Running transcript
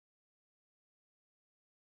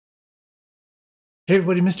Hey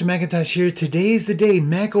everybody, Mr. Macintosh here. Today is the day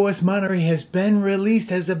macOS Monterey has been released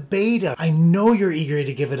as a beta. I know you're eager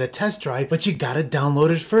to give it a test drive, but you gotta download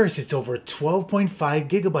it first. It's over 12.5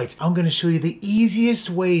 gigabytes. I'm gonna show you the easiest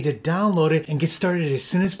way to download it and get started as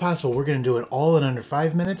soon as possible. We're gonna do it all in under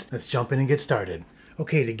 5 minutes. Let's jump in and get started.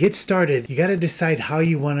 Okay, to get started, you got to decide how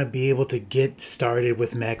you want to be able to get started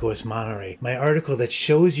with macOS Monterey. My article that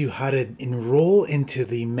shows you how to enroll into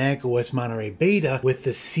the macOS Monterey Beta with the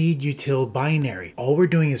Seedutil binary. All we're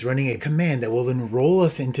doing is running a command that will enroll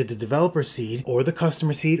us into the developer seed or the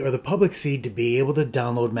customer seed or the public seed to be able to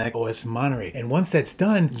download macOS Monterey. And once that's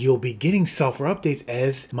done, you'll be getting software updates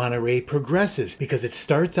as Monterey progresses, because it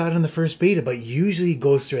starts out in the first beta, but usually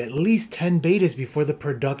goes through at least 10 betas before the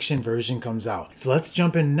production version comes out. So let's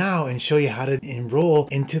jump in now and show you how to enroll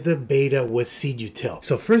into the beta with Seedutil.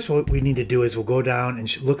 So first, what we need to do is we'll go down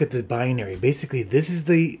and look at the binary. Basically, this is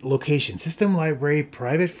the location: system library,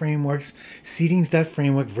 private frameworks,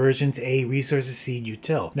 seedings.framework, versions A, resources,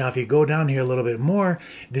 Seedutil. Now, if you go down here a little bit more,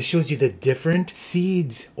 this shows you the different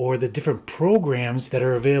seeds or the different programs that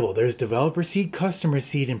are available. There's developer seed, customer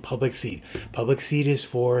seed, and public seed. Public seed is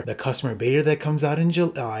for the customer beta that comes out in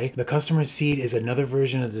July. The customer seed is another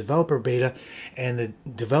version of the developer beta, and the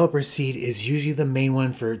developer seed is usually the main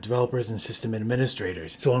one for developers and system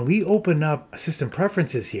administrators. So when we open up system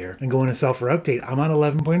preferences here and go into software update, I'm on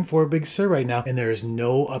 11.4 Big Sur right now, and there is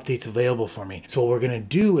no updates available for me. So what we're going to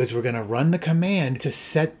do is we're going to run the command to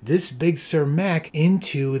set this Big Sur Mac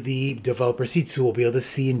into the developer seed, so we'll be able to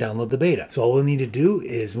see and download the beta. So all we'll need to do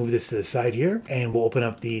is move this to the side here, and we'll open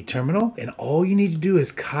up the terminal, and all you need to do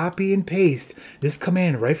is copy and paste this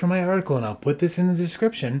command right from my article, and I'll put this in the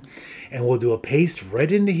description, and we'll do a paste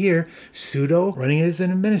right into here: sudo, running as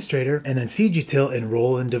an administrator, and then Seedutil,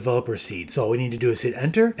 enroll in developer seed. So all we need to do is hit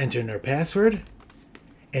enter in our password,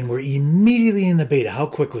 and we're immediately in the beta. How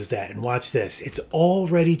quick was that? And watch this. It's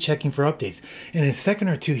already checking for updates. In a second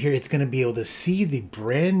or two here, it's going to be able to see the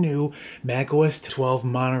brand new macOS 12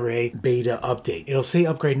 Monterey Beta update. It'll say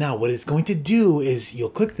upgrade now. What it's going to do is you'll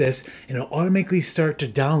click this, and it'll automatically start to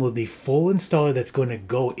download the full installer that's going to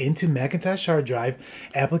go into Macintosh hard drive,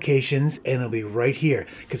 applications, and it'll be right here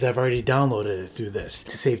because I've already downloaded it through this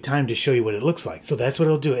to save time to show you what it looks like. So that's what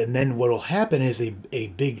it'll do. And then what will happen is a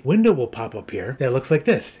big window will pop up here that looks like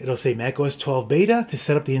this. It'll say macOS 12 Beta. To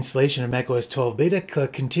set up the installation of macOS 12 Beta,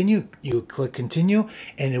 click continue. You click continue,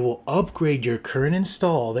 and it will upgrade your current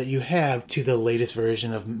install that you have to the latest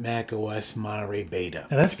version of macOS Monterey Beta.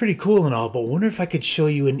 Now that's pretty cool and all, but I wonder if I could show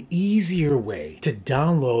you an easier way to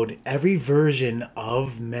download every version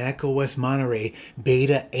of macOS Monterey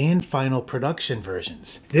Beta and final production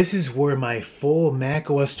versions. This is where my full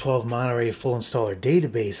macOS 12 Monterey full installer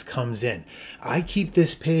database comes in. I keep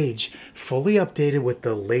this page fully updated with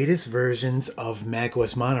the latest versions of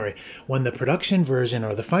macOS Monterey. When the production version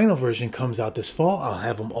or the final version comes out this fall, I'll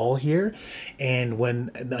have them all here, and when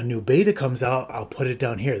a new beta comes out, I'll put it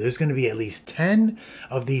down here. There's going to be at least 10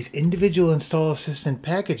 of these individual InstallAssistant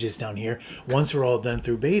packages down here once we're all done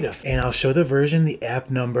through beta, and I'll show the version, the app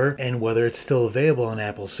number, and whether it's still available on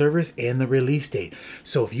Apple servers, and the release date.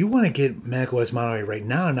 So if you want to get macOS Monterey right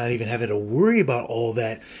now, not even having to worry about all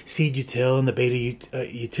that Seedutil and the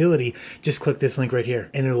beta utility, just click this link right here,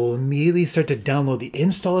 and it will immediately start to download the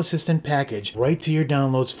InstallAssistant package right to your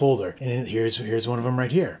downloads folder. And here's one of them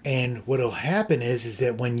right here. And what'll happen is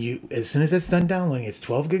that when as soon as that's done downloading, it's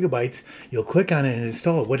 12 gigabytes, you'll click on it and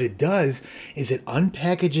install it. What it does is it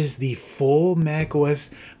unpackages the full macOS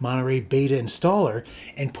Monterey Beta installer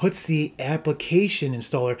and puts the application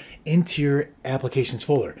installer into your applications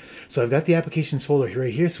folder. So I've got the applications folder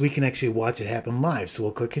right here, so we can actually watch it happen live. So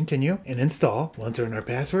we'll click continue and install. We'll enter in our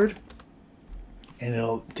password, and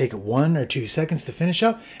it'll take 1 or 2 seconds to finish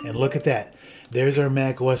up, and look at that. There's our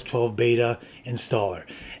macOS 12 Beta installer.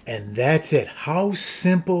 And that's it. How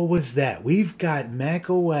simple was that? We've got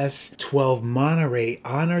macOS 12 Monterey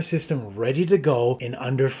on our system ready to go in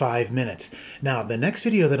under 5 minutes. Now, the next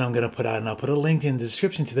video that I'm going to put out, and I'll put a link in the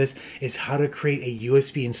description to this, is how to create a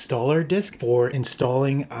USB installer disk for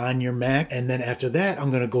installing on your Mac. And then after that,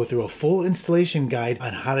 I'm going to go through a full installation guide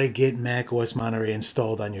on how to get macOS Monterey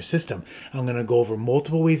installed on your system. I'm going to go over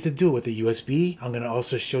multiple ways to do it with a USB. I'm going to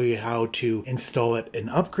also show you how to install it and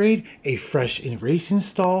upgrade, a fresh erase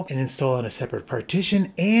install, and install on a separate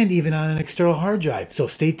partition, and even on an external hard drive. So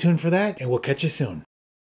stay tuned for that, and we'll catch you soon.